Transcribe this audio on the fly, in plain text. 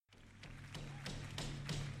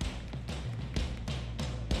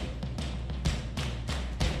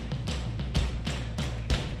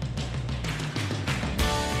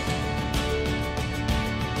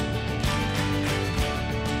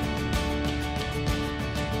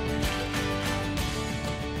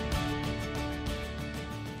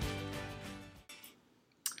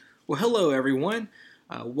Well, hello everyone.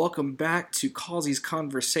 Welcome back to Causey's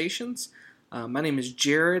Conversations. My name is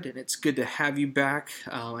Jared, and it's good to have you back.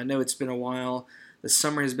 I know it's been a while. The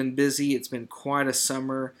summer has been busy. It's been quite a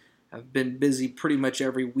summer. I've been busy pretty much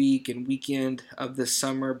every week and weekend of this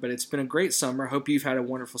summer, but it's been a great summer. I hope you've had a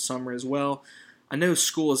wonderful summer as well. I know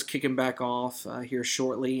school is kicking back off here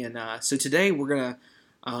shortly, and so today we're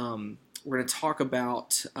gonna talk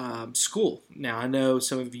about school. Now, I know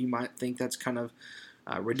some of you might think that's kind of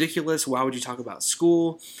ridiculous. Why would you talk about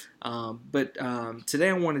school? But today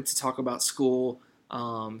I wanted to talk about school.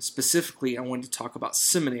 Specifically, I wanted to talk about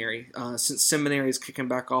seminary. Since seminary is kicking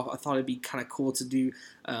back off, I thought it'd be kind of cool to do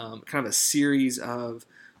kind of a series of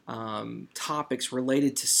topics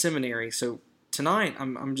related to seminary. So tonight,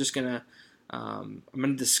 I'm gonna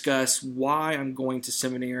discuss why I'm going to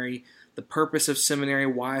seminary, the purpose of seminary,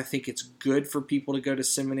 why I think it's good for people to go to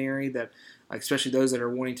seminary, that especially those that are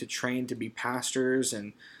wanting to train to be pastors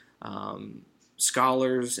and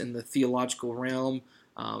scholars in the theological realm.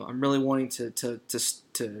 I'm really wanting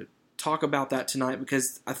to talk about that tonight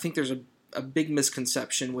because I think there's a big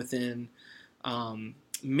misconception within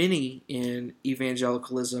many in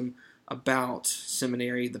evangelicalism about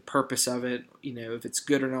seminary, the purpose of it, if it's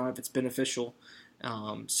good or not, if it's beneficial.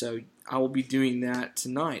 So I will be doing that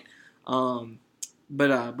tonight.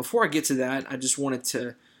 But before I get to that, I just wanted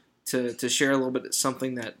to share a little bit of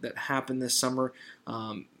something that happened this summer.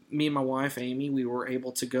 Me and my wife, Amy, we were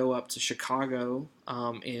able to go up to Chicago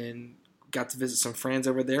and got to visit some friends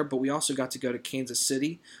over there, but we also got to go to Kansas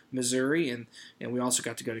City, Missouri, and we also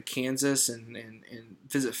got to go to Kansas and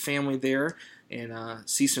visit family there and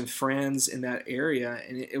see some friends in that area,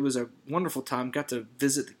 and it was a wonderful time. Got to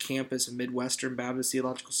visit the campus of Midwestern Baptist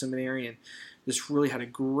Theological Seminary and just really had a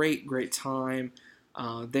great time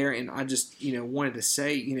there. And I just, wanted to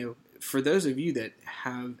say, for those of you that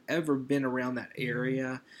have ever been around that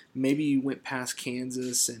area, maybe you went past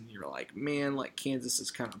Kansas and you're like, man, like Kansas is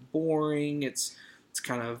kind of boring. It's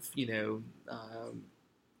kind of,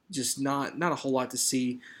 just not a whole lot to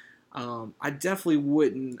see. I definitely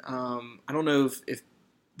wouldn't. I don't know if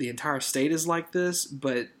the entire state is like this,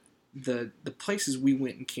 but the places we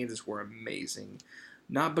went in Kansas were amazing.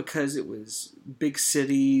 Not because it was big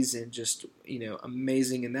cities and just,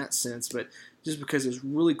 amazing in that sense, but just because it was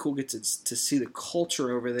really cool to see the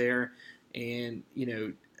culture over there. And,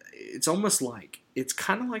 it's almost like, it's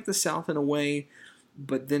kind of like the South in a way,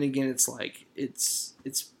 but then again, it's like, it's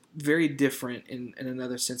very different in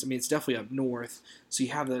another sense. I mean, it's definitely up north, so you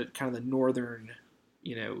have the kind of the northern,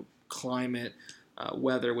 climate,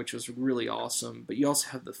 weather, which was really awesome. But you also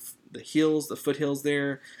have the hills, the foothills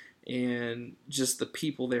there, and just the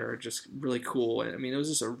people there are just really cool. And I mean, it was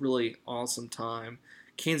just a really awesome time.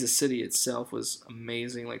 Kansas City itself was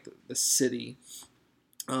amazing, like the city.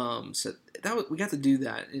 So we got to do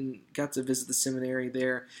that and got to visit the seminary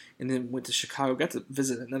there, and then went to Chicago. Got to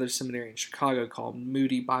visit another seminary in Chicago called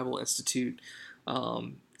Moody Bible Institute.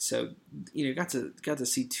 So got to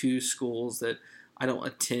see two schools that I don't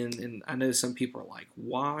attend, and I know some people are like,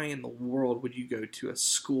 why in the world would you go to a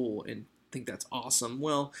school and think that's awesome?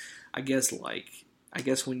 Well, I guess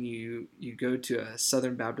when you go to a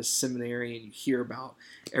Southern Baptist seminary and you hear about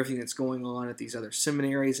everything that's going on at these other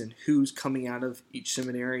seminaries and who's coming out of each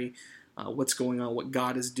seminary, what's going on, what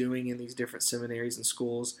God is doing in these different seminaries and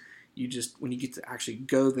schools, when you get to actually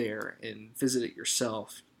go there and visit it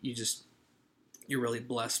yourself, you're really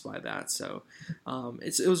blessed by that. So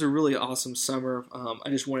it was a really awesome summer. I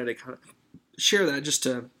just wanted to kind of share that, just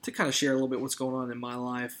to kind of share a little bit what's going on in my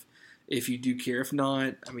life. If you do care, if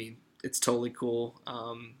not, I mean, it's totally cool.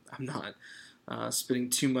 I'm not spending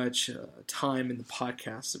too much time in the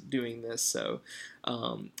podcast of doing this. So,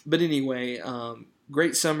 but anyway,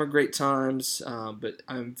 great summer, great times. But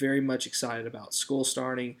I'm very much excited about school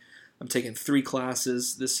starting. I'm taking 3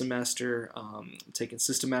 classes this semester. I'm taking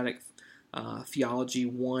Systematic Theology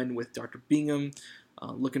 1 with Dr. Bingham.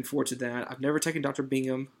 Looking forward to that. I've never taken Dr.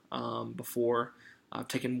 Bingham before. I've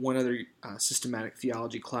taken one other systematic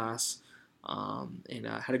theology class, and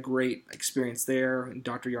had a great experience there in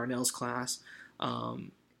Dr. Yarnell's class.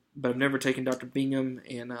 But I've never taken Dr. Bingham,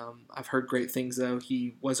 and I've heard great things, though.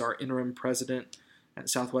 He was our interim president at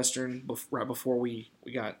Southwestern right before we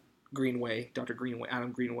got Greenway, Dr. Greenway,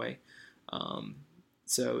 Adam Greenway.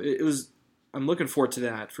 So it was. I'm looking forward to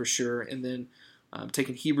that for sure. And then I'm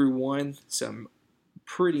taking Hebrew 1, so I'm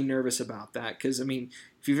pretty nervous about that because, I mean,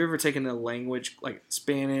 if you've ever taken a language like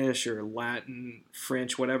Spanish or Latin,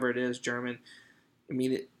 French, whatever it is, German, I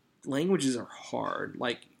mean, languages are hard.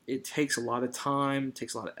 Like, it takes a lot of time, it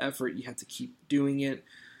takes a lot of effort. You have to keep doing it.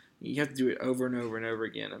 You have to do it over and over and over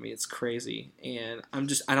again. I mean, it's crazy. And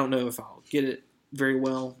I don't know if I'll get it very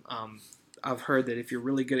well. I've heard that if you're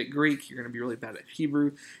really good at Greek, you're going to be really bad at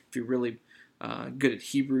Hebrew. If you're really good at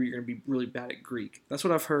Hebrew, you're going to be really bad at Greek. That's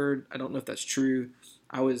what I've heard. I don't know if that's true.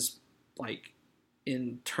 I was like,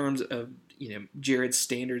 in terms of Jared's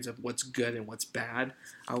standards of what's good and what's bad,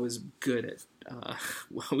 I was good at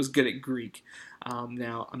I was good at Greek.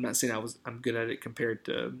 Now I'm not saying I'm good at it compared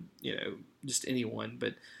to just anyone,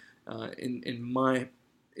 but in my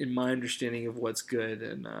understanding of what's good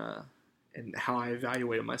and how I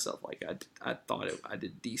evaluated myself, like I thought I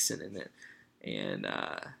did decent in it, and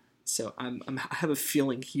so I have a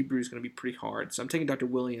feeling Hebrew is going to be pretty hard. So I'm taking Dr.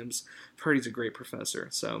 Williams. I've heard he's a great professor,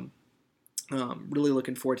 so really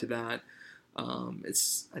looking forward to that.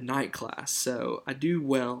 It's a night class, so I do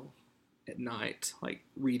well at night, like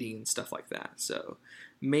reading and stuff like that. So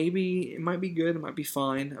maybe it might be good, it might be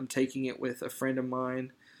fine. I'm taking it with a friend of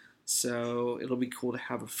mine, so it'll be cool to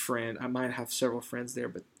have a friend. I might have several friends there,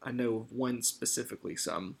 but I know of one specifically,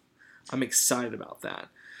 so I'm excited about that.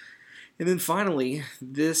 And then finally,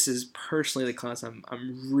 this is personally the class I'm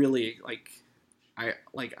really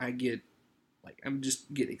I'm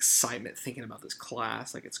just get excitement thinking about this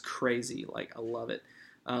class. Like, it's crazy. Like, I love it.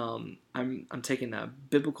 I'm taking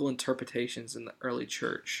biblical interpretations in the early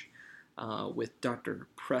church with Dr.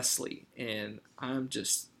 Presley, and I'm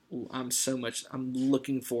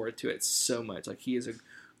looking forward to it so much. Like, he is a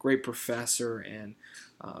great professor, and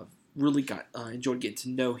really enjoyed getting to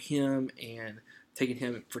know him and taking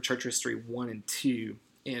him for Church History 1 and 2,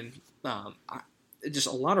 and just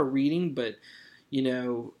a lot of reading, but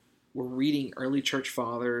we're reading early church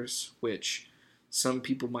fathers, which some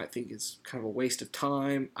people might think is kind of a waste of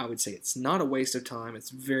time. I would say it's not a waste of time. It's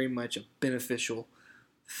very much a beneficial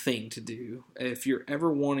thing to do. If you're ever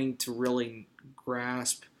wanting to really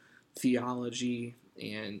grasp theology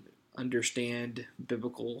and understand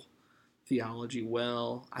biblical theology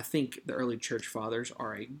well, I think the early church fathers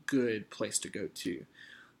are a good place to go to.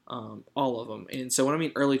 All of them. And so when I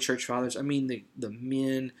mean early church fathers, I mean the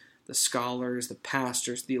men, the scholars, the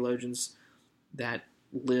pastors, theologians that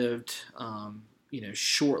lived,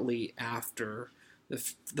 shortly after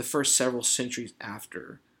the first several centuries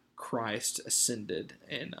after Christ ascended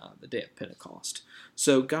and the day of Pentecost.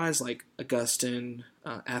 So guys like Augustine,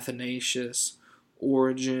 Athanasius,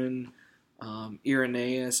 Origen,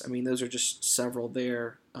 Irenaeus, I mean, those are just several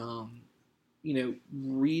there.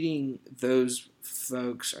 Reading those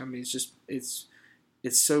folks, I mean,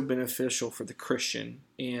 it's so beneficial for the Christian,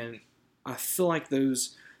 and I feel like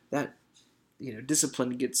that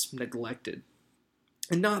discipline gets neglected.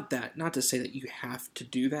 And not to say that you have to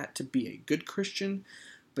do that to be a good Christian,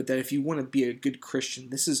 but that if you want to be a good Christian,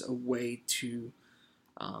 this is a way to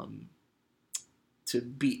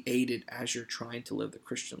be aided as you're trying to live the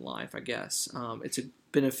Christian life, I guess. It's a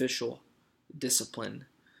beneficial discipline.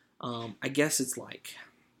 I guess it's like,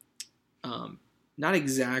 not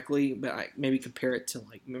exactly, but I maybe compare it to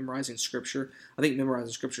like memorizing Scripture. I think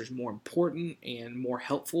memorizing Scripture is more important and more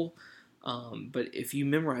helpful. But if you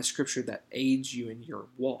memorize Scripture, that aids you in your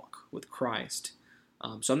walk with Christ.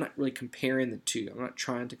 So I'm not really comparing the two. I'm not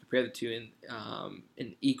trying to compare the two in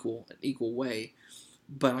an equal way.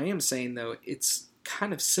 But I am saying, though, it's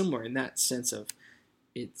kind of similar in that sense of,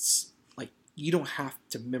 it's like you don't have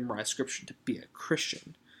to memorize Scripture to be a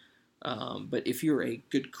Christian. But if you're a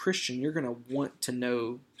good Christian, you're going to want to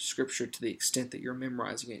know Scripture to the extent that you're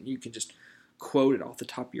memorizing it, and you can just quote it off the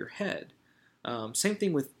top of your head. Same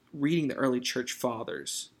thing with reading the early church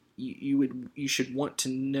fathers. You should want to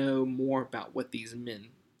know more about what these men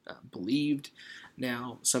believed.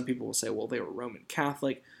 Now, some people will say, well, they were Roman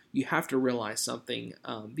Catholic. You have to realize something.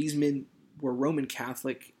 These men were Roman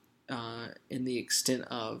Catholic in the extent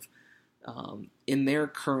of, in their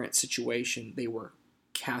current situation, they were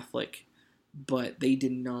Catholic, but they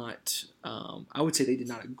did not, I would say they did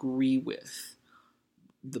not agree with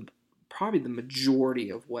probably the majority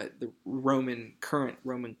of what the current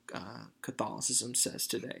Roman Catholicism says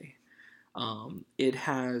today. It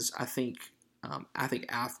has, I think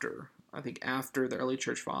after the early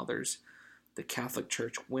church fathers, the Catholic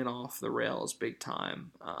Church went off the rails big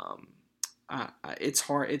time. It's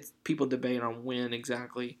hard. People debate on when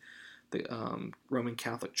exactly the Roman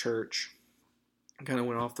Catholic Church kind of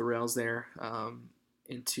went off the rails there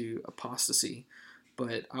into apostasy.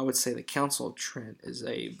 But I would say the Council of Trent is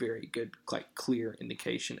a very good, clear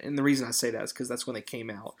indication. And the reason I say that is because that's when they came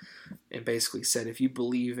out and basically said, if you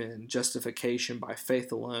believe in justification by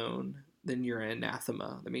faith alone, then you're an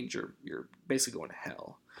anathema. That means you're basically going to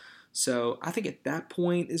hell. So I think at that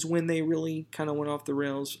point is when they really kind of went off the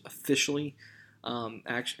rails officially.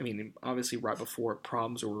 Obviously right before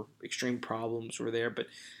extreme problems were there, but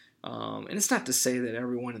And it's not to say that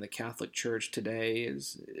everyone in the Catholic Church today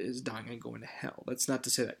is dying and going to hell. That's not to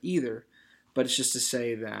say that either. But it's just to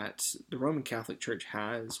say that the Roman Catholic Church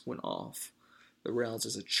has went off the rails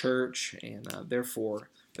as a church, and therefore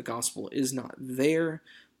the gospel is not there,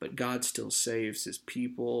 but God still saves his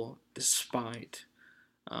people despite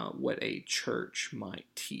what a church might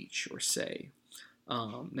teach or say.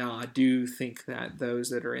 Now, I do think that those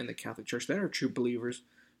that are in the Catholic Church that are true believers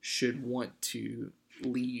should want to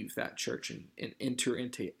leave that church and enter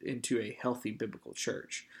into a healthy biblical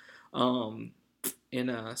church.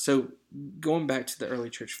 So going back to the early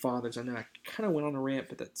church fathers, I know I kind of went on a rant,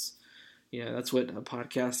 but that's what a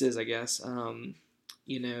podcast is, I guess.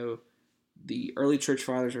 The early church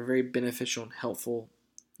fathers are very beneficial and helpful.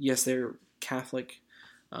 Yes, they're Catholic,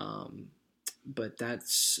 but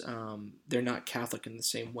they're not Catholic in the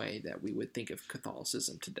same way that we would think of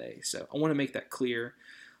Catholicism today. So I want to make that clear.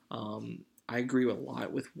 I agree a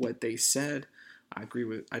lot with what they said. I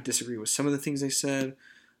disagree with some of the things they said.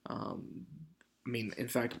 In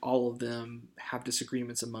fact, all of them have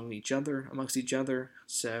disagreements amongst each other.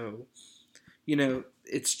 So,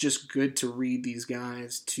 it's just good to read these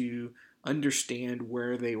guys to understand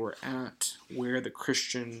where they were at, where the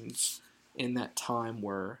Christians in that time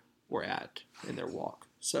were at in their walk.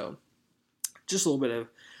 So, just a little bit of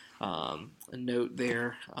a note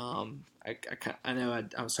there. I know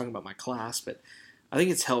I was talking about my class, but I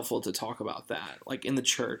think it's helpful to talk about that. Like in the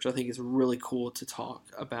church, I think it's really cool to talk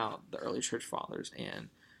about the early church fathers and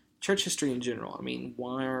church history in general.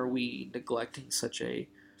 Why are we neglecting such a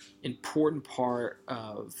important part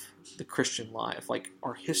of the Christian life, like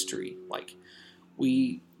our history? Like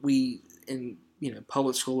we in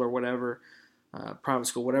public school or whatever, private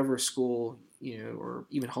school, whatever school, or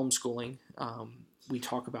even homeschooling, we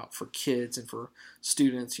talk about for kids and for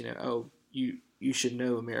students, you should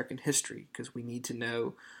know American history because we need to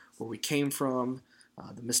know where we came from,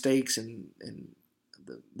 the mistakes and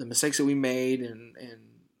the mistakes that we made, and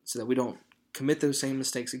so that we don't commit those same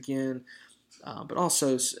mistakes again. But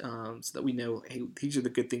also so that we know, hey, these are the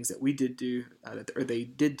good things that we did do, or they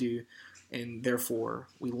did do, and therefore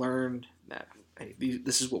we learned that, hey,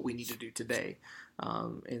 this is what we need to do today.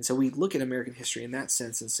 And so we look at American history in that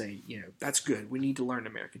sense and say, that's good. We need to learn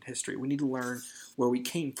American history. We need to learn where we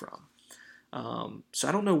came from. So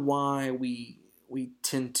I don't know why we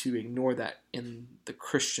tend to ignore that in the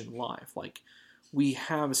Christian life. Like, we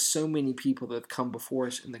have so many people that have come before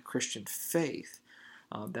us in the Christian faith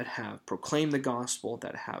that have proclaimed the gospel,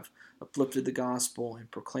 that have uplifted the gospel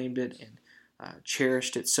and proclaimed it and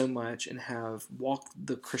cherished it so much, and have walked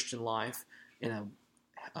the Christian life in a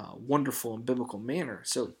wonderful and biblical manner.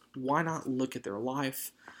 So why not look at their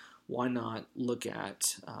life? Why not look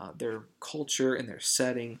at their culture and their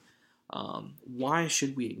setting? Why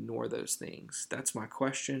should we ignore those things? That's my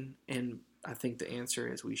question, and I think the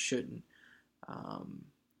answer is we shouldn't.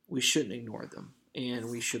 We shouldn't ignore them, and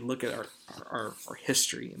we should look at our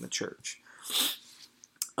history in the church.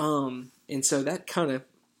 And so that kind of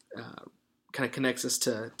connects us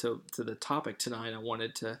to the topic tonight. I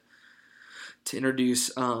wanted to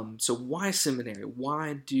introduce. So why seminary?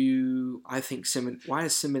 Why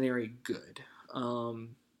is seminary good?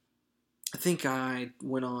 I think I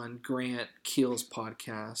went on Grant Keel's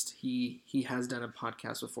podcast. He has done a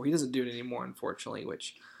podcast before. He doesn't do it anymore, unfortunately,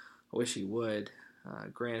 which I wish he would.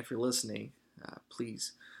 Grant, if you're listening,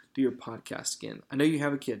 please do your podcast again. I know you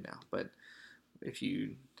have a kid now, but if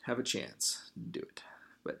you have a chance, do it.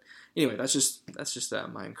 But anyway, that's just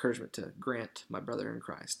my encouragement to Grant, my brother in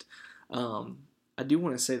Christ. I do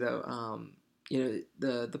want to say though,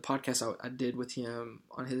 the podcast I did with him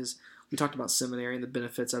on his. We talked about seminary and the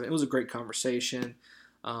benefits of it. It was a great conversation,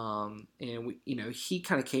 and he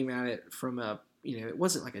kind of came at it from it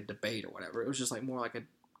wasn't like a debate or whatever. It was just like more like a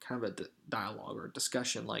kind of a dialogue or a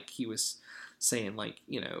discussion. Like he was saying, like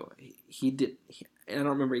he did. And I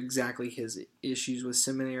don't remember exactly his issues with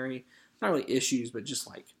seminary. Not really issues, but just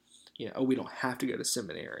like we don't have to go to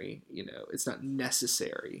seminary. It's not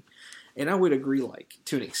necessary. And I would agree, like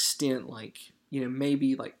to an extent, like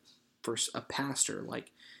maybe like for a pastor,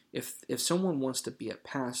 like. If someone wants to be a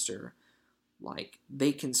pastor, like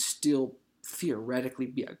they can still theoretically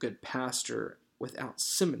be a good pastor without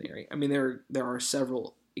seminary. There are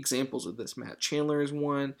several examples of this. Matt Chandler is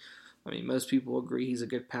one. Most people agree he's a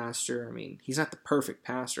good pastor. He's not the perfect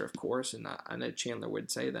pastor, of course, and I know Chandler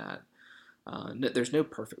would say that. There's no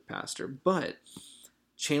perfect pastor, but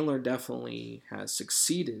Chandler definitely has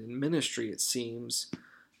succeeded in ministry, it seems,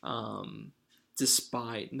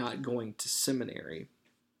 despite not going to seminary.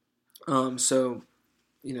 So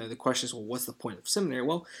the question is, well, what's the point of seminary?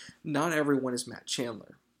 Well, not everyone is Matt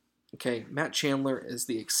Chandler. Okay, Matt Chandler is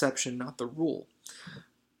the exception, not the rule.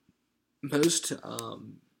 Most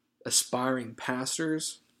aspiring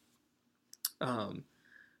pastors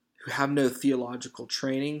who have no theological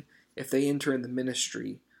training, if they enter in the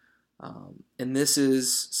ministry, and this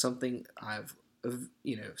is something I've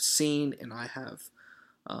seen and I have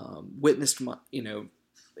witnessed,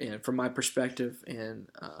 and from my perspective, and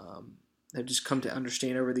have just come to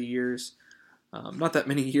understand over the years. Not that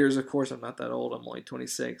many years, of course. I'm not that old. I'm only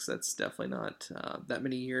 26. That's definitely not that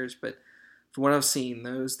many years. But from what I've seen,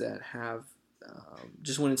 those that have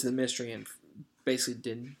just went into the ministry and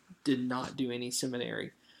basically did not do any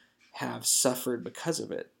seminary have suffered because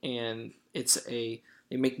of it. And they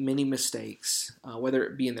make many mistakes, whether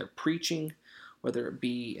it be in their preaching, whether it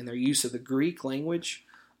be in their use of the Greek language,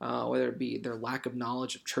 whether it be their lack of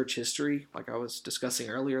knowledge of church history, like I was discussing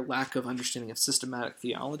earlier, lack of understanding of systematic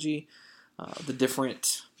theology, the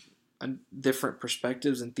different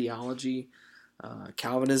perspectives in theology,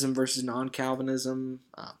 Calvinism versus non-Calvinism,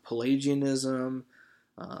 Pelagianism,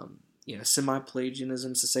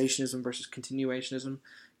 semi-Pelagianism, cessationism versus continuationism.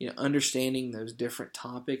 Understanding those different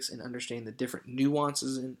topics and understanding the different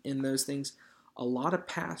nuances in those things. A lot of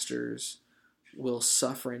pastors will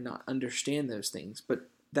suffer and not understand those things, but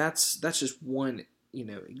that's just one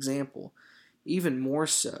example. Even more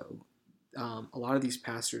so, a lot of these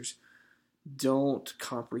pastors don't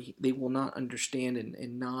comprehend. They will not understand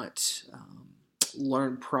and not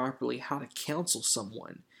learn properly how to counsel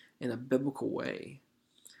someone in a biblical way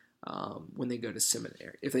when they go to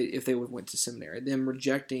seminary. If they went to seminary, them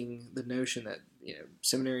rejecting the notion that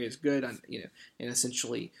seminary is good, and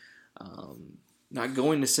essentially not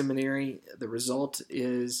going to seminary, the result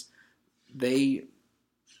is they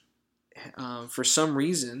for some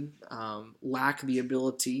reason lack the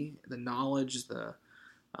ability, the knowledge, the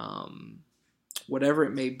whatever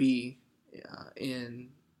it may be in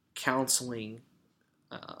counseling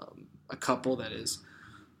a couple that is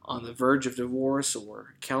on the verge of divorce,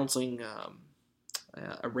 or counseling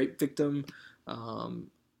a rape victim,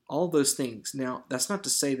 all those things. Now, that's not to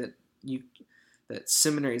say that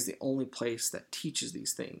seminary is the only place that teaches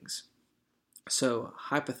these things. So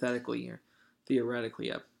hypothetically or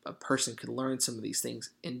theoretically, a person could learn some of these things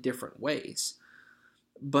in different ways.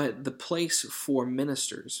 But the place for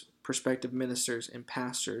ministers, prospective ministers and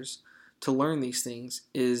pastors to learn these things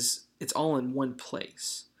it's all in one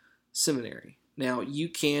place, seminary. Now you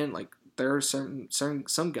can, there are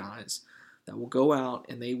some guys that will go out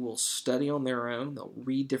and they will study on their own. They'll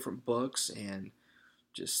read different books and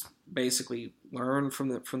just basically learn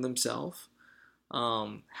from themselves.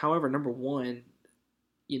 However, number one,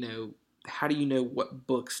 how do you know what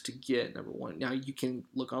books to get? Number one, now you can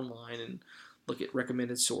look online and look at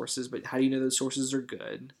recommended sources, but how do you know those sources are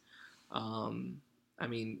good?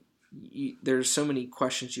 There's so many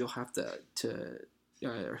questions you'll have to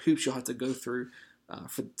hoops you'll have to go through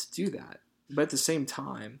to do that. But at the same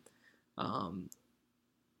time,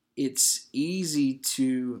 it's easy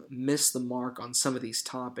to miss the mark on some of these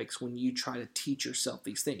topics when you try to teach yourself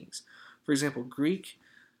these things. For example, Greek.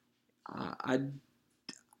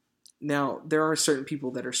 Now, there are certain people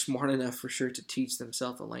that are smart enough for sure to teach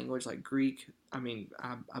themselves a language like Greek. I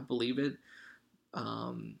believe it.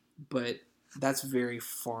 But that's very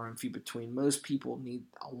far and few between. Most people need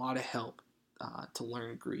a lot of help to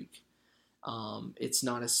learn Greek. It's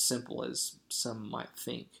not as simple as some might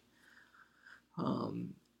think.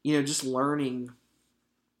 Just learning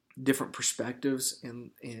different perspectives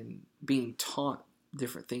and being taught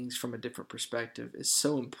different things from a different perspective is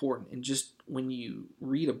so important. And just when you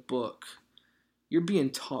read a book, you're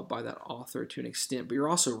being taught by that author to an extent, but you're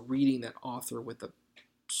also reading that author with a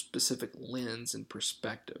specific lens and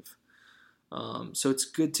perspective. So it's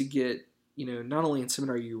good to get, not only in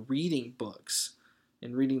seminary you're reading books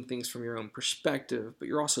and reading things from your own perspective, but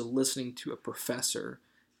you're also listening to a professor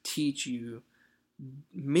teach you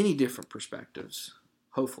many different perspectives,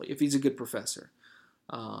 hopefully, if he's a good professor.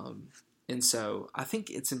 And so I think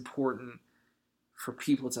it's important for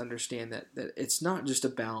people to understand that it's not just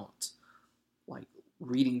about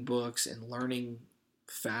reading books and learning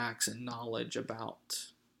facts and knowledge about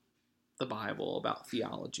the Bible, about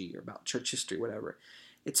theology, or about church history, whatever.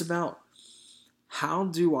 It's about, how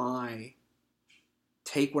do I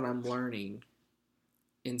take what I'm learning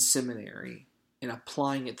in seminary and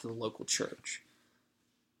applying it to the local church?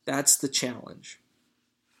 That's the challenge.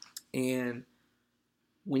 And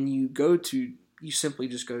when you simply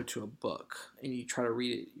just go to a book and you try to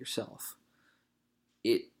read it yourself,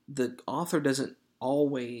 the author doesn't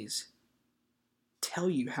always tell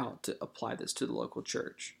you how to apply this to the local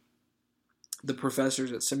church. The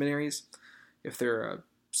professors at seminaries, if they're a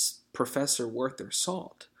professor worth their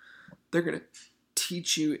salt, they're going to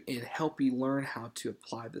teach you and help you learn how to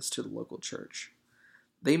apply this to the local church.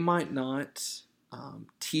 They might not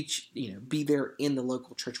be there in the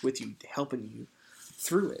local church with you, helping you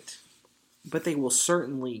through it, but they will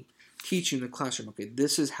certainly teach you in the classroom, okay,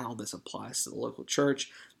 this is how this applies to the local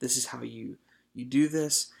church. This is how you do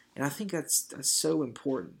this. And I think that's so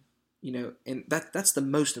important, and that's the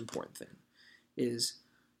most important thing is,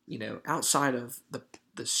 outside of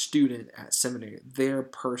the student at seminary, their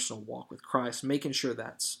personal walk with Christ, making sure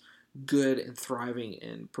that's good and thriving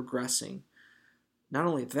and progressing. Not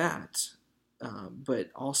only that, but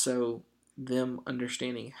also them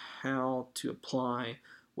understanding how to apply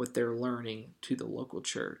what they're learning to the local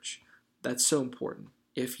church. That's so important.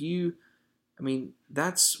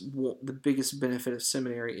 That's the biggest benefit of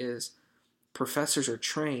seminary is professors are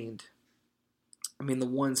trained. The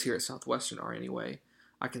ones here at Southwestern are anyway.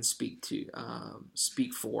 I can speak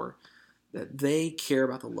for that they care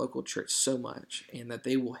about the local church so much, and that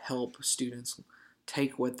they will help students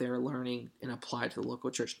take what they're learning and apply it to the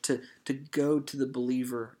local church, to go to the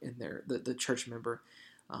believer in there, the church member,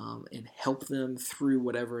 and help them through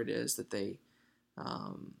whatever it is that they're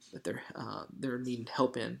needing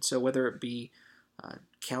help in. So whether it be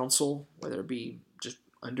counsel, whether it be just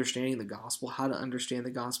understanding the gospel, how to understand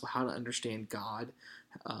the gospel, how to understand God,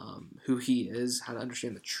 who He is, how to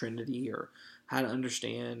understand the Trinity, or how to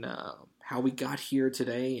understand how we got here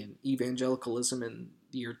today in evangelicalism in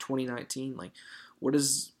the year 2019. Like, what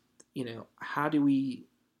is, how do we,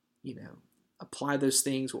 apply those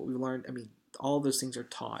things, what we learned? All those things are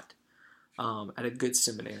taught at a good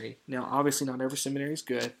seminary. Now, obviously, not every seminary is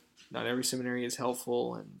good. Not every seminary is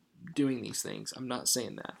helpful in doing these things. I'm not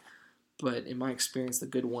saying that. But in my experience, the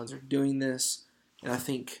good ones are doing this. And I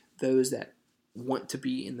think those that want to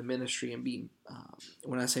be in the ministry and be,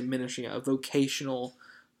 when I say ministry, a vocational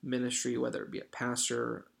ministry, whether it be a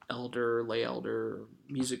pastor, elder, lay elder,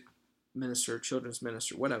 music minister, children's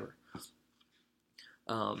minister, whatever,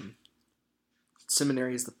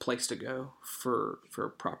 seminary is the place to go for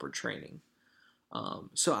proper training.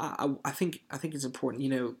 So I think it's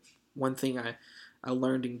important. One thing I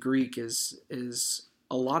learned in Greek is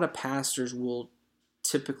a lot of pastors will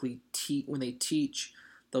typically when they teach,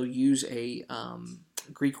 they'll use a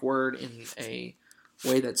Greek word in a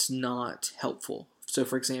way that's not helpful. So,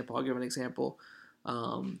 for example, I'll give an example.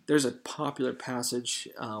 There's a popular passage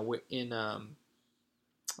in I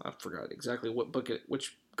forgot exactly what book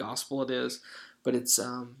which gospel it is, but it's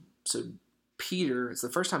so Peter. It's the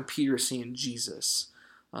first time Peter is seeing Jesus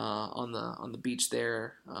on the beach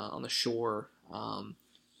there on the shore.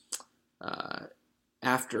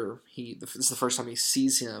 After this is the first time he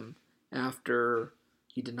sees him after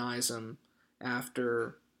he denies him,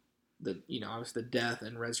 after obviously the death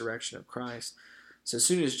and resurrection of Christ. So as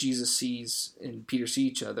soon as Jesus sees and Peter see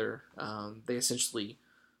each other, they essentially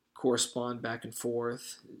correspond back and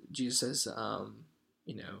forth. Jesus says,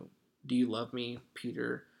 do you love me,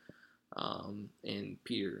 Peter? And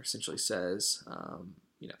Peter essentially says,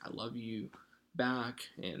 I love you back.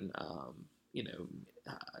 And,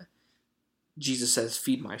 Jesus says,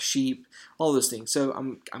 feed my sheep, all those things. So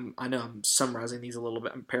I know I'm summarizing these a little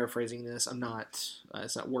bit. I'm paraphrasing this. I'm not,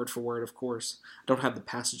 it's not word for word, of course. I don't have the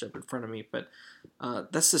passage up in front of me, but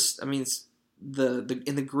that's just, in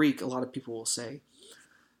the Greek, a lot of people will say,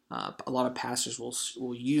 a lot of pastors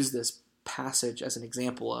will use this passage as an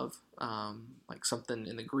example of like something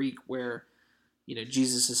in the Greek where,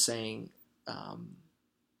 Jesus is saying,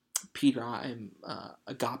 Peter, I am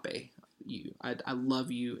agape you. I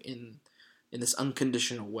love you in this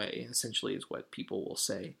unconditional way, essentially, is what people will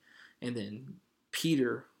say. And then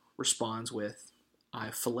Peter responds with, I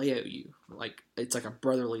phileo you. Like, it's like a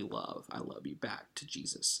brotherly love. I love you back to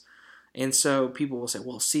Jesus. And so people will say,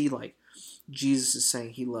 well, see, like, Jesus is saying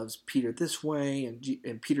he loves Peter this way,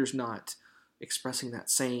 and Peter's not expressing that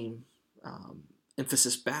same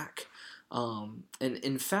emphasis back. And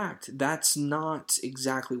in fact, that's not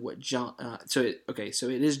exactly what John. So it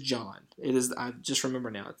is John. It is. I just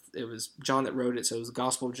remember now. It was John that wrote it. So it was the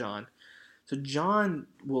Gospel of John. So John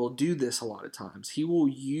will do this a lot of times. He will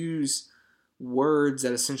use words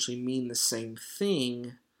that essentially mean the same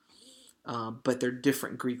thing, but they're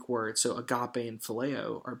different Greek words. So agape and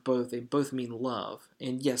phileo are both mean love,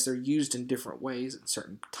 and yes, they're used in different ways at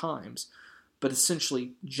certain times. But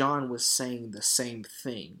essentially, John was saying the same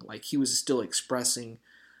thing. Like, he was still expressing,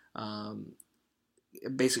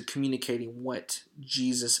 basically communicating what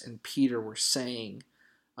Jesus and Peter were saying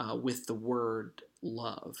with the word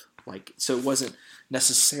love. Like, so it wasn't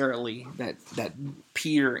necessarily that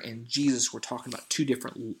Peter and Jesus were talking about two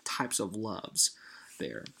different types of loves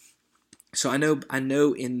there. So I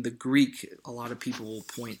know in the Greek, a lot of people will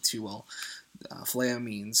point to, well, phileo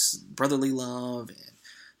means brotherly love,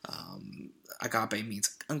 and agape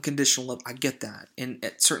means unconditional love. I get that, and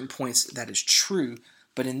at certain points that is true.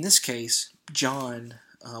 But in this case, John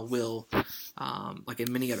will, like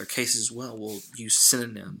in many other cases as well, will use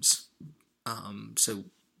synonyms. So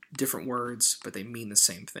different words, but they mean the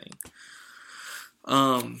same thing.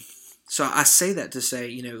 So I say that to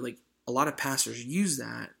say, like a lot of pastors use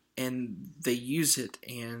that, and they use it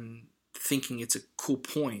and thinking it's a cool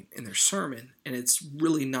point in their sermon, and it's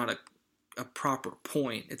really not a proper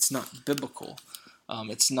point. It's not biblical.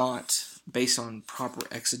 It's not based on proper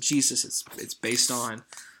exegesis. It's based on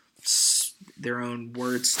their own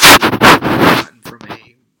words gotten from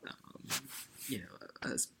a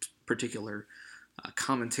particular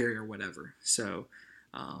commentary or whatever. So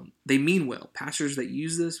they mean well. Pastors that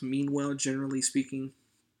use this mean well, generally speaking,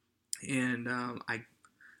 and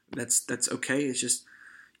that's okay. It's just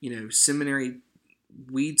seminary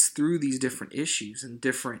weeds through these different issues and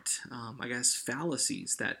different,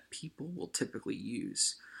 fallacies that people will typically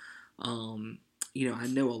use. I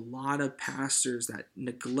know a lot of pastors that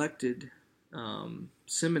neglected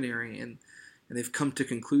seminary, and they've come to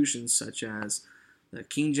conclusions such as the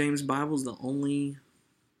King James Bible is the only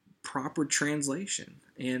proper translation.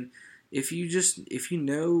 And if you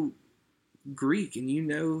know Greek and you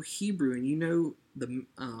know Hebrew and you know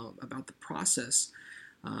about the process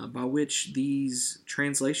by which these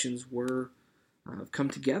translations were come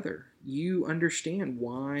together, you understand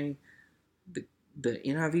why the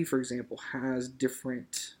NIV, for example, has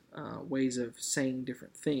different ways of saying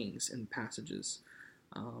different things in passages.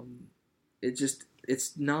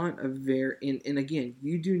 It's not a very, and again,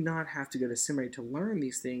 you do not have to go to seminary to learn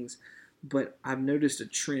these things, but I've noticed a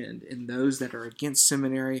trend in those that are against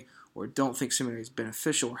seminary or don't think seminary is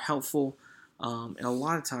beneficial or helpful. And a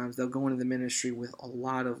lot of times they'll go into the ministry with a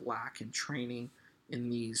lot of lack in training in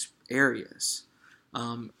these areas.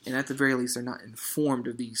 And at the very least, they're not informed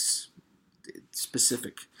of these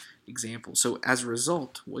specific examples. So as a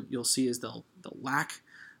result, what you'll see is they'll lack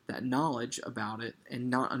that knowledge about it and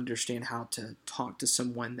not understand how to talk to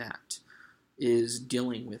someone that is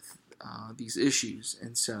dealing with these issues.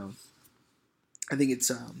 And so I think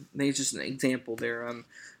it's just an example there.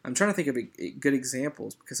 I'm trying to think of good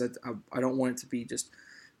examples because I don't want it to be just,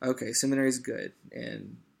 okay, seminary is good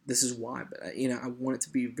and this is why. But I want it to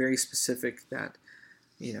be very specific that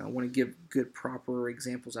I want to give good proper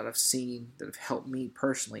examples that I've seen that have helped me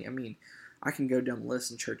personally. I mean, I can go down the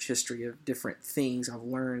list in church history of different things I've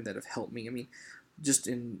learned that have helped me. I mean, just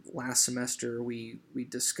in last semester we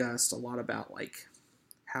discussed a lot about like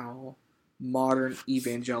how modern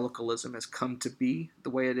evangelicalism has come to be the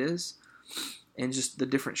way it is, and just the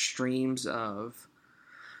different streams of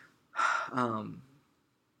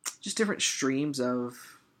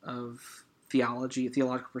theology,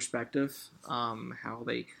 theological perspective, how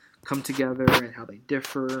they come together and how they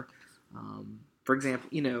differ. For example,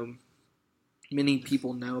 many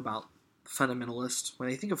people know about fundamentalists. When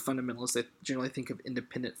they think of fundamentalists, they generally think of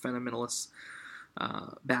independent fundamentalists,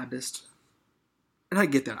 Baptist. And I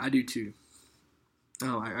get that. I do too.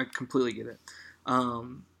 Oh, I completely get it.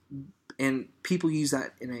 And people use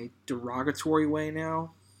that in a derogatory way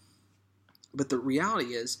now. But the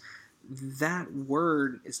reality is that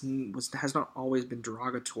word has not always been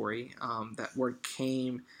derogatory. That word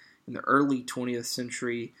came in the early 20th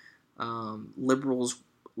century.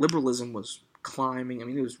 Liberalism was climbing. I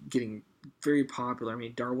mean, it was getting very popular. I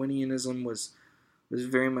mean, Darwinianism was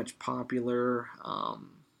very much popular.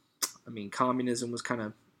 Communism was kind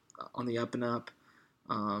of on the up and up.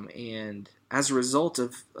 And as a result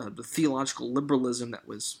of the theological liberalism that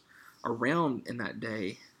was around in that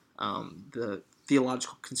day, the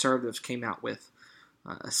theological conservatives came out with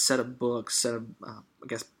a set of books,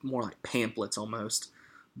 more like pamphlets almost,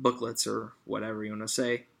 booklets or whatever you want to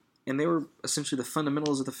say. And they were essentially the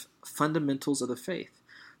fundamentals of the faith.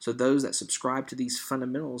 So those that subscribed to these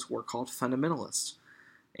fundamentals were called fundamentalists.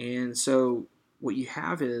 And so what you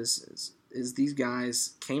have is these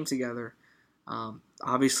guys came together.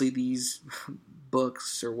 Obviously, these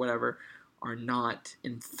books or whatever are not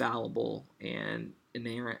infallible and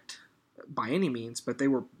inerrant by any means, but they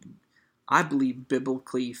were, I believe,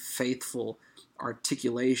 biblically faithful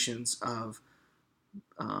articulations of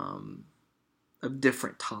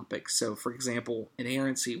different topics. So, for example,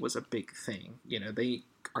 inerrancy was a big thing. They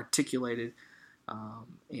articulated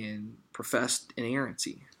and professed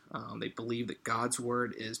inerrancy. They believe that God's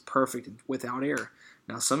word is perfect and without error.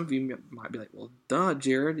 Now, some of you might be like, well, duh,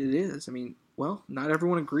 Jared, it is. I mean, well, not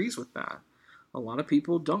everyone agrees with that. A lot of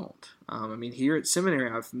people don't. Here at seminary,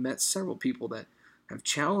 I've met several people that have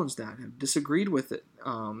challenged that, have disagreed with it.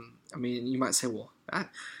 I mean, you might say, well,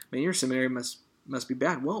 your seminary must be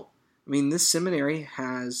bad. Well, I mean, this seminary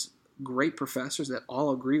has great professors that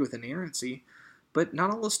all agree with inerrancy, but not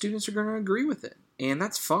all the students are going to agree with it, and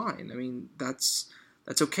that's fine. I mean, that's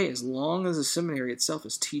okay as long as the seminary itself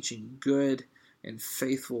is teaching good and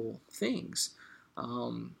faithful things.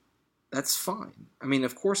 That's fine. I mean,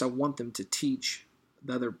 of course, I want them to teach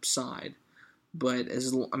the other side, but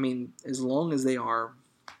as long as they are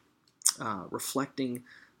reflecting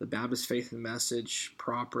the Baptist faith and message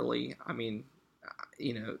properly. I mean,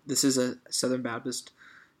 this is a Southern Baptist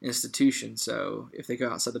institution, so if they go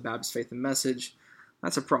outside the Baptist faith and message,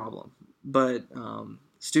 that's a problem. But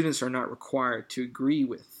students are not required to agree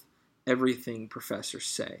with everything professors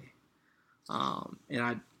say,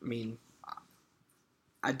 and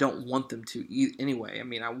I don't want them to anyway. I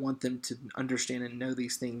mean, I want them to understand and know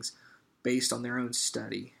these things based on their own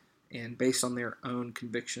study and based on their own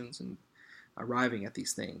convictions and arriving at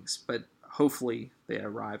these things. But hopefully they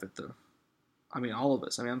arrive at all of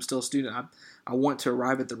us. I mean, I'm still a student. I want to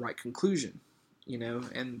arrive at the right conclusion,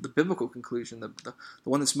 and the biblical conclusion, the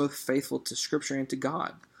one that's most faithful to Scripture and to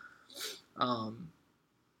God.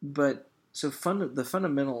 But so the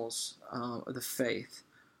fundamentals of the faith,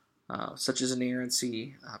 such as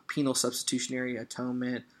inerrancy, penal substitutionary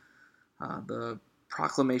atonement, the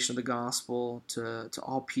proclamation of the gospel to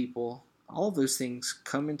all people, all of those things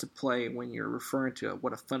come into play when you're referring to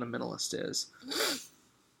what a fundamentalist is.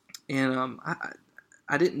 And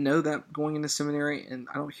I didn't know that going into seminary, and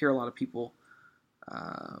I don't hear a lot of people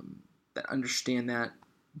that understand that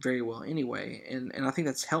very well anyway. And I think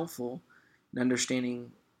that's helpful in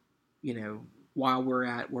understanding, why we're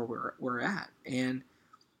at where we're at, and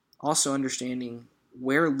also understanding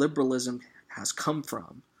where liberalism has come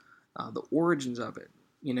from, the origins of it.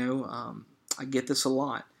 I get this a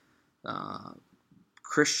lot.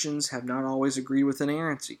 Christians have not always agreed with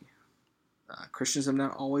inerrancy. Christians have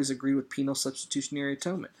not always agreed with penal substitutionary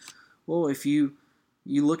atonement. Well, if you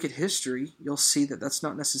look at history, you'll see that that's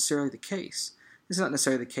not necessarily the case. It's not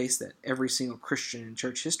necessarily the case that every single Christian in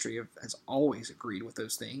church history has always agreed with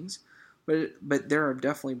those things, but there have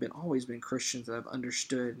definitely always been Christians that have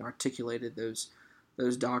understood and articulated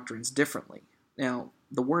those doctrines differently. Now,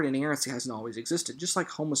 the word inerrancy hasn't always existed, just like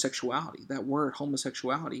homosexuality. That word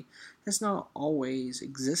homosexuality has not always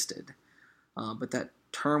existed, but that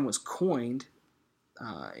term was coined.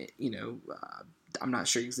 I'm not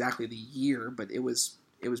sure exactly the year, but it was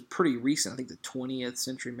pretty recent. I think the 20th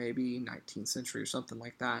century, maybe 19th century or something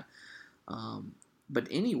like that. But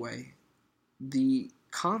anyway, the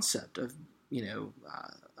concept of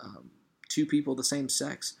two people of the same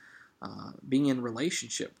sex being in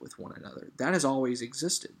relationship with one another, that has always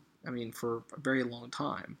existed. I mean, for a very long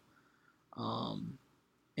time.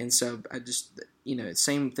 And so I just,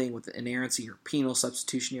 same thing with the inerrancy or penal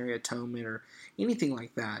substitutionary atonement or anything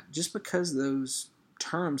like that. Just because those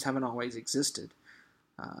terms haven't always existed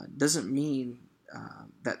doesn't mean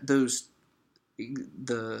that the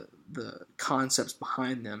concepts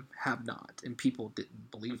behind them have not, and people didn't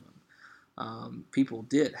believe them. People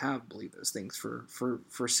did have believed those things for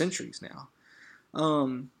centuries now.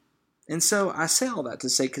 And so I say all that to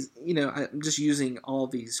say, because, I'm just using all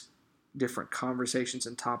these different conversations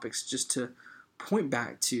and topics just to point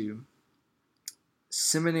back to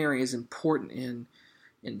seminary is important in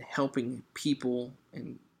helping people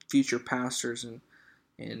and future pastors and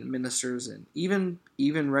ministers and even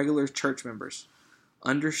regular church members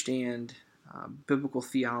understand biblical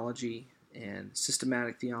theology and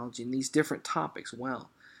systematic theology and these different topics well,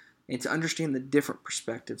 and to understand the different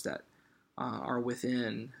perspectives that are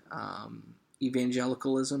within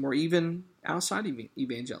evangelicalism or even outside of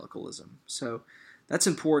evangelicalism. So that's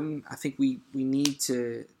important. I think we need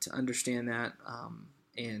to understand that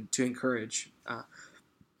and to encourage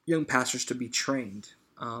young pastors to be trained.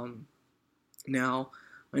 Now,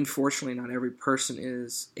 unfortunately, not every person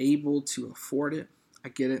is able to afford it. I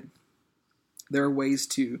get it. There are ways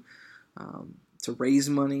to raise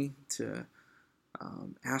money, to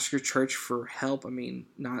ask your church for help. I mean,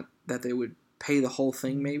 not that they would pay the whole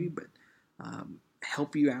thing maybe, but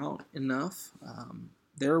help you out enough.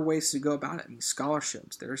 There are ways to go about it. I mean,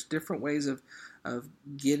 scholarships. There's different ways of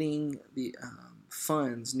getting the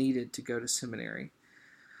funds needed to go to seminary.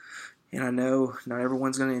 And I know not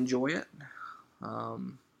everyone's going to enjoy it,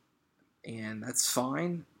 and that's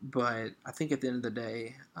fine. But I think at the end of the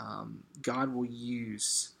day, God will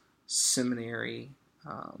use seminary,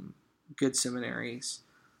 good seminaries,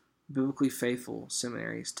 biblically faithful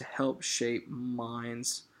seminaries to help shape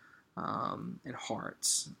minds and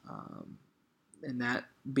hearts, and that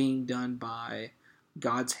being done by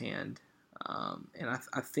God's hand And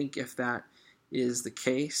I think if that is the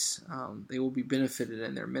case, they will be benefited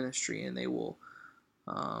in their ministry, and they will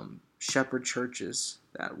shepherd churches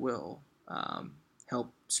that will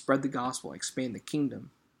help spread the gospel, expand the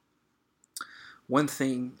kingdom. One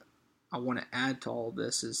thing I want to add to all of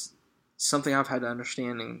this is something I've had to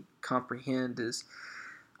understand and comprehend is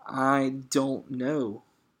I don't know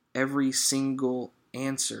every single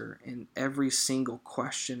answer and every single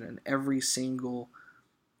question and every single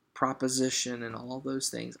proposition and all those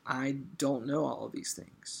things. I don't know all of these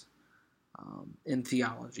things in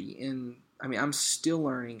theology. I'm still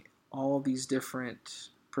learning all of these different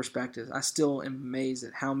perspectives. I still am amazed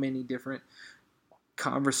at how many different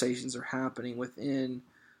conversations are happening within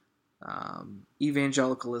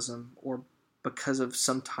evangelicalism, or because of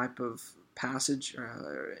some type of passage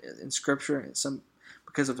in Scripture,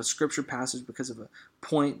 because of a Scripture passage, because of a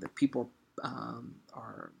point that people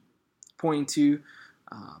are pointing to,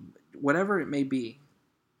 whatever it may be.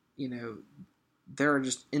 There are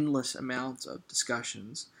just endless amounts of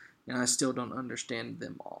discussions, and I still don't understand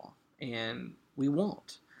them all. And we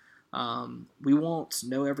won't. We won't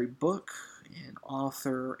know every book and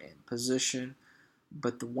author and position,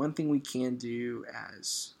 but the one thing we can do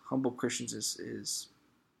as humble Christians is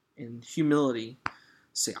in humility,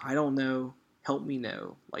 say, I don't know, help me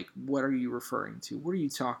know. Like, what are you referring to? What are you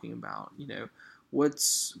talking about?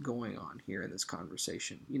 What's going on here in this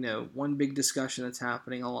conversation? One big discussion that's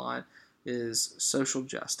happening a lot is social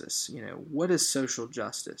justice. What is social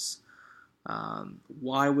justice?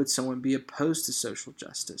 Why would someone be opposed to social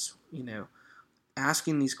justice?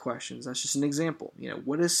 Asking these questions. That's just an example.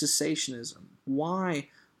 What is cessationism? Why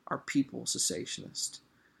are people cessationist?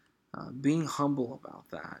 Being humble about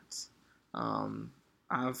that.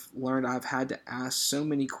 I've learned I've had to ask so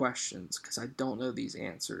many questions because I don't know these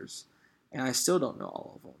answers, and I still don't know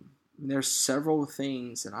all of them. There's several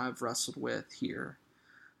things that I've wrestled with here,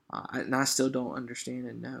 and I still don't understand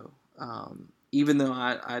and know. Even though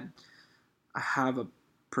I have a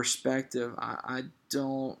perspective, I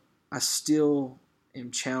still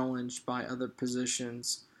am challenged by other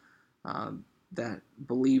positions that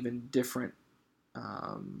believe in different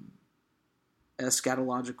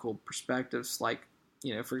eschatological perspectives. Like,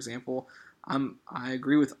 for example, I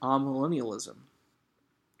agree with amillennialism.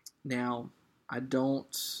 Now, I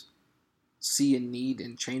don't see a need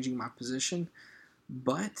in changing my position,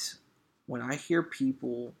 but when I hear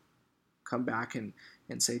people come back and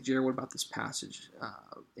say, Jared, what about this passage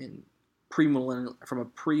from a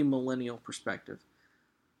premillennial perspective,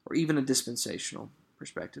 or even a dispensational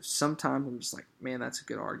perspective, sometimes I'm just like, man, that's a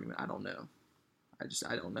good argument. I don't know.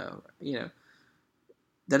 I don't know.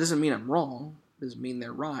 That doesn't mean I'm wrong. Doesn't mean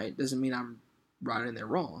they're right. Doesn't mean I'm right and they're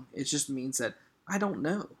wrong. It just means that I don't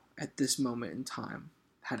know at this moment in time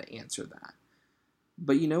how to answer that.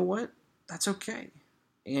 But you know what? That's okay.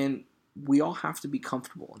 And we all have to be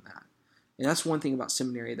comfortable in that. And that's one thing about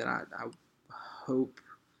seminary that I hope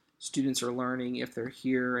students are learning if they're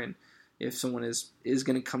here, and if someone is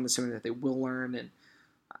going to come to seminary, that they will learn. And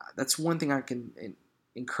that's one thing I can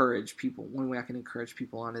encourage people. One way I can encourage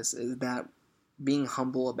people on is that being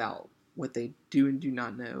humble about what they do and do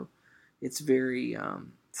not know. It's very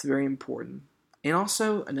important. And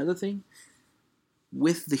also another thing,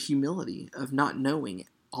 with the humility of not knowing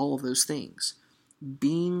all of those things,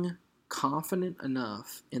 being confident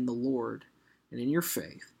enough in the Lord and in your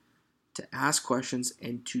faith to ask questions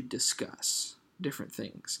and to discuss different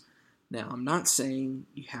things. Now, I'm not saying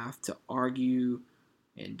you have to argue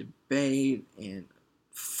and debate and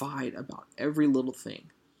fight about every little thing,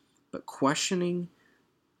 but questioning,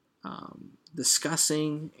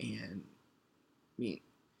 discussing, and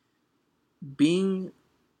being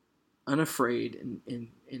unafraid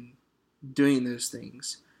in doing those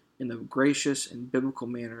things in a gracious and biblical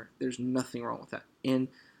manner, there's nothing wrong with that. And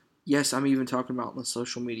yes, I'm even talking about on the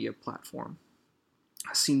social media platform.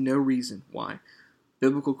 I see no reason why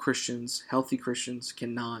biblical Christians, healthy Christians,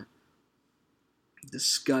 cannot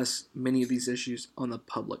discuss many of these issues on the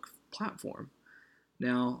public platform.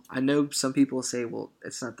 Now, I know some people say, well,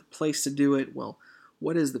 it's not the place to do it. Well,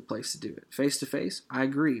 what is the place to do it? Face to face? I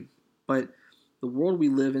agree. But the world we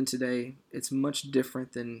live in today, it's much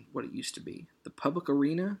different than what it used to be. The public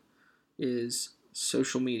arena is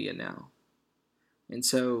social media now. And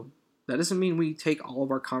so that doesn't mean we take all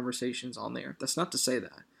of our conversations on there. That's not to say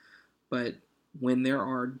that. But when there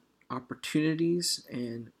are opportunities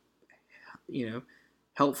and,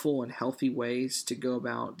 helpful and healthy ways to go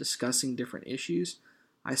about discussing different issues,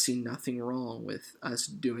 I see nothing wrong with us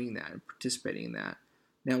doing that and participating in that.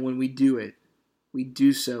 Now, when we do it, we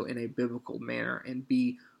do so in a biblical manner and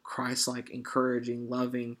be Christ-like, encouraging,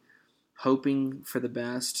 loving, hoping for the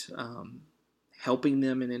best, helping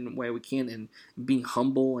them in any way we can, and being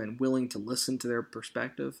humble and willing to listen to their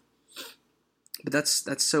perspective. But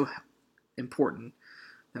that's so important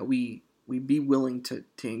that we be willing to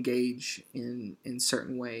engage in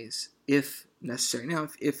certain ways if necessary. Now,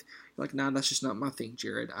 if you're like, nah, that's just not my thing,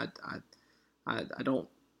 Jared. I don't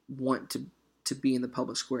want to be in the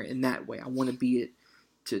public square in that way. I want to be it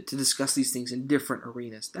to discuss these things in different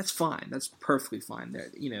arenas. That's fine. That's perfectly fine.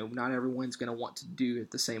 That, not everyone's going to want to do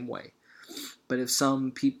it the same way. But if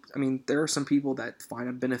some people, there are some people that find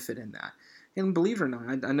a benefit in that. And believe it or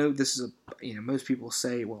not, I know this is most people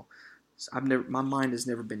say, well, my mind has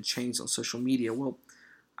never been changed on social media. Well,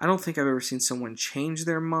 I don't think I've ever seen someone change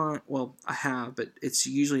their mind. Well, I have, but it's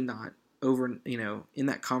usually not over, in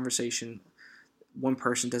that conversation, one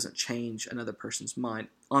person doesn't change another person's mind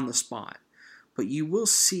on the spot. But you will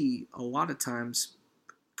see a lot of times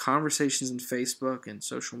conversations in Facebook and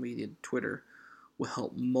social media, Twitter, will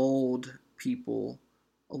help mold people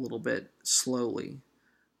a little bit slowly,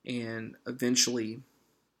 and eventually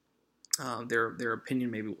their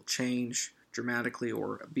opinion maybe will change dramatically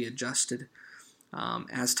or be adjusted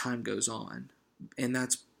as time goes on, and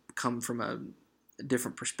that's come from a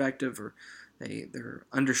different perspective, or they're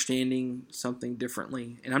understanding something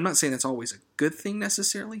differently. And I'm not saying that's always a good thing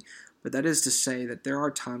necessarily, but that is to say that there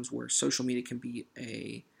are times where social media can be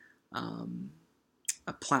a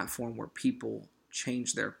platform where people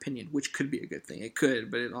change their opinion, which could be a good thing. It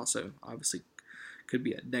could, but it also obviously could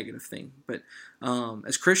be a negative thing. But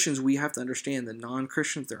as Christians, we have to understand that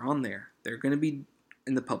non-Christians, they're on there. They're going to be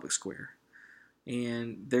in the public square,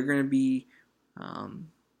 and they're going to be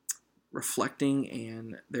reflecting,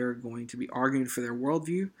 and they're going to be arguing for their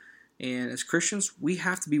worldview. And as Christians, we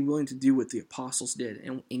have to be willing to do what the apostles did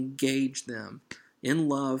and engage them in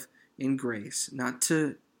love, in grace, not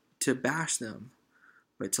to bash them,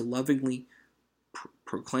 but to lovingly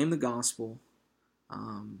proclaim the gospel,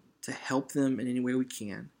 to help them in any way we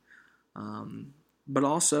can, but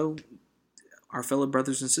also our fellow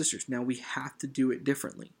brothers and sisters. Now, we have to do it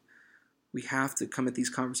differently. We have to come at these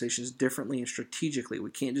conversations differently and strategically.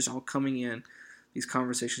 We can't just all coming in these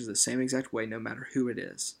conversations the same exact way, no matter who it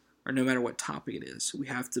is, or no matter what topic it is. We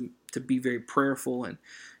have to be very prayerful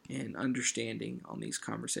and understanding on these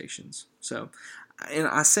conversations. So, and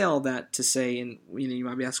I say all that to say, and you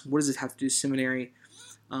might be asking, what does it have to do with seminary?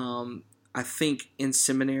 I think in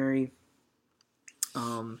seminary,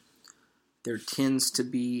 there tends to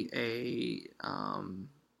be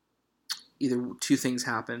either two things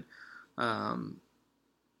happen.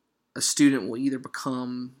 A student will either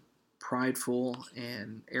become prideful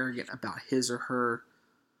and arrogant about his or her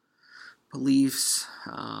beliefs,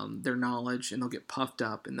 their knowledge, and they'll get puffed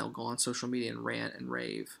up and they'll go on social media and rant and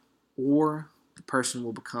rave. Or the person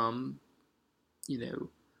will become,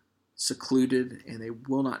 secluded, and they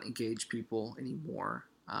will not engage people anymore,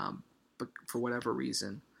 but for whatever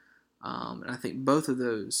reason. And I think both of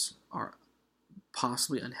those are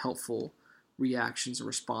possibly unhelpful reactions or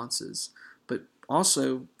responses. But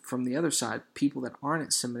also, from the other side, people that aren't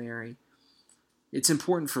at seminary, it's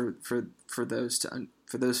important for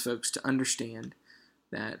those folks to understand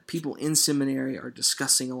that people in seminary are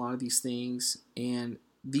discussing a lot of these things, and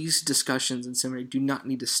these discussions in seminary do not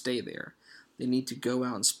need to stay there. They need to go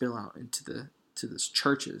out and spill out into the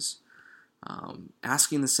churches,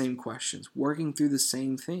 asking the same questions, working through the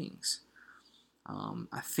same things.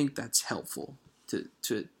 I think that's helpful to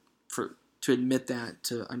admit that,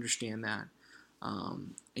 to understand that,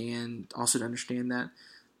 and also to understand that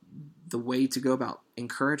the way to go about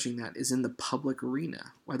encouraging that is in the public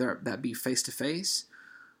arena, whether that be face-to-face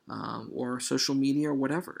or social media or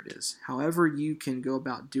whatever it is. However you can go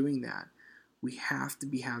about doing that, we have to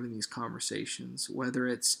be having these conversations, whether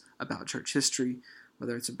it's about church history,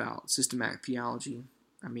 whether it's about systematic theology.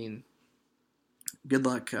 Good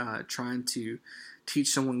luck trying to teach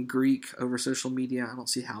someone Greek over social media. I don't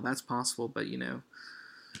see how that's possible, but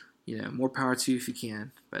more power to you if you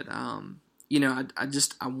can. But I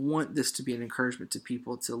want this to be an encouragement to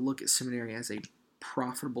people to look at seminary as a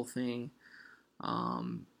profitable thing,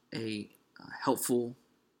 a helpful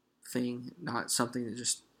thing, not something that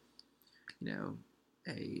just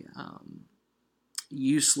a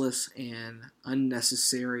useless and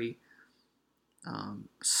unnecessary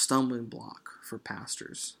stumbling block for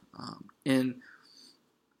pastors. And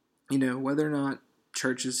whether or not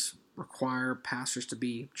churches require pastors to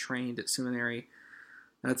be trained at seminary,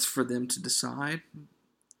 that's for them to decide.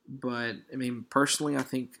 But personally, I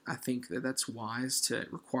think that that's wise to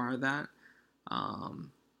require that.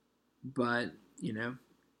 But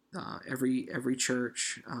every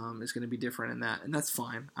church is going to be different in that, and that's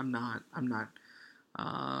fine. I'm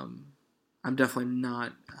definitely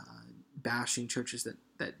not bashing churches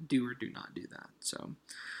that do or do not do that. So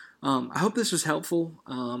I hope this was helpful.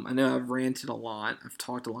 I know I've ranted a lot. I've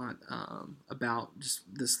talked a lot about just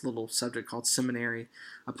this little subject called seminary.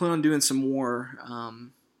 I plan on doing some more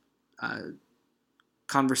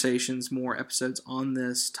conversations, more episodes on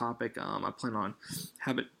this topic. I plan on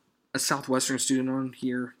having a Southwestern student on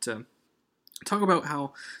here to talk about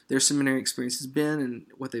how their seminary experience has been and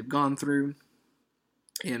what they've gone through,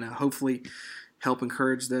 and hopefully help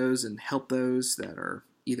encourage those and help those that are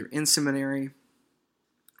either in seminary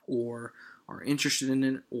or are interested in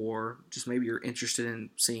it, or just maybe you're interested in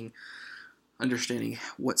understanding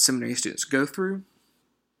what seminary students go through,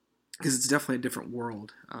 because it's definitely a different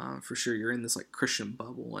world. For sure, you're in this like Christian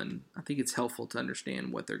bubble, and I think it's helpful to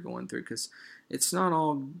understand what they're going through, because it's not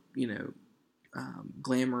all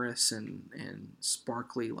glamorous and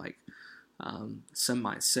sparkly like some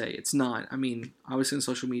might say. It's not. I mean, obviously on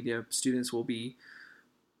social media, students will be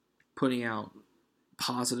putting out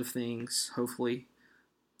positive things, hopefully,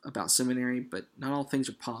 about seminary, but not all things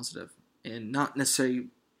are positive, and not necessarily.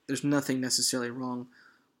 There's nothing necessarily wrong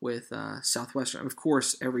with Southwestern. Of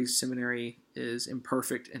course, every seminary is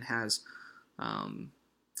imperfect and has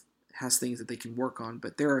things that they can work on,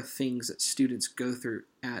 but there are things that students go through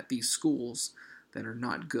at these schools that are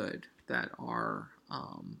not good, that are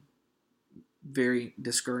very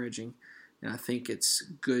discouraging, and I think it's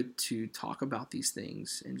good to talk about these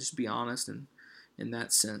things and just be honest in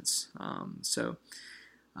that sense.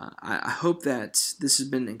 I hope that this has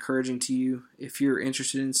been encouraging to you. If you're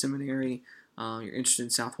interested in seminary, you're interested in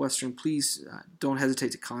Southwestern, please don't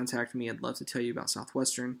hesitate to contact me. I'd love to tell you about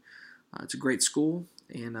Southwestern. It's a great school,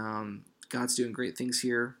 and God's doing great things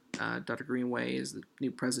here. Dr. Greenway is the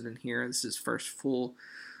new president here. This is his first full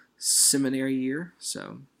seminary year,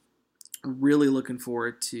 so I'm really looking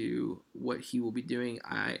forward to what he will be doing.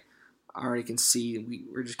 I already can see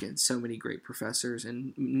we're just getting so many great professors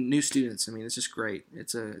and new students. I mean, it's just great.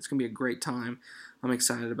 It's going to be a great time. I'm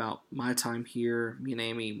excited about my time here. Me and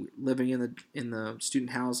Amy living in the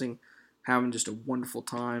student housing, having just a wonderful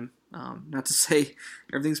time. Not to say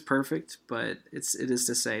everything's perfect, but it is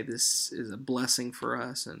to say this is a blessing for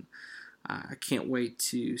us, and I can't wait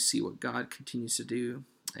to see what God continues to do.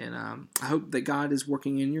 And I hope that God is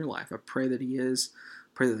working in your life. I pray that He is.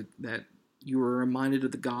 I pray that you are reminded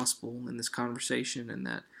of the gospel in this conversation, and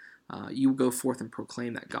that you will go forth and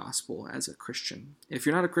proclaim that gospel as a Christian. If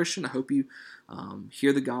you're not a Christian, I hope you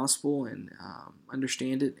hear the gospel and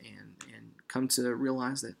understand it, and come to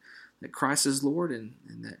realize that Christ is Lord, and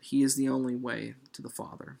that He is the only way to the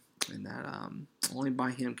Father, and that only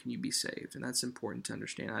by Him can you be saved. And that's important to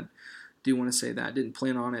understand. I do want to say that. I didn't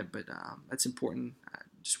plan on it, but that's important. I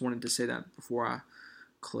just wanted to say that before I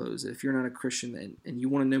close. If you're not a Christian and you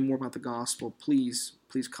want to know more about the gospel, please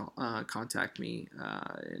contact me,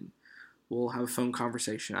 and we'll have a phone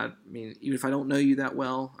conversation. I mean, even if I don't know you that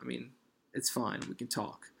well, I mean, it's fine. We can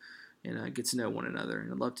talk and get to know one another.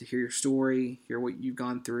 And I'd love to hear your story, hear what you've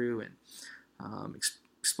gone through, and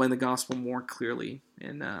explain the gospel more clearly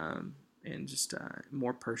and just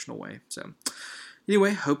more personal way. So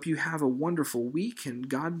anyway, hope you have a wonderful week, and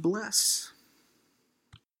God bless.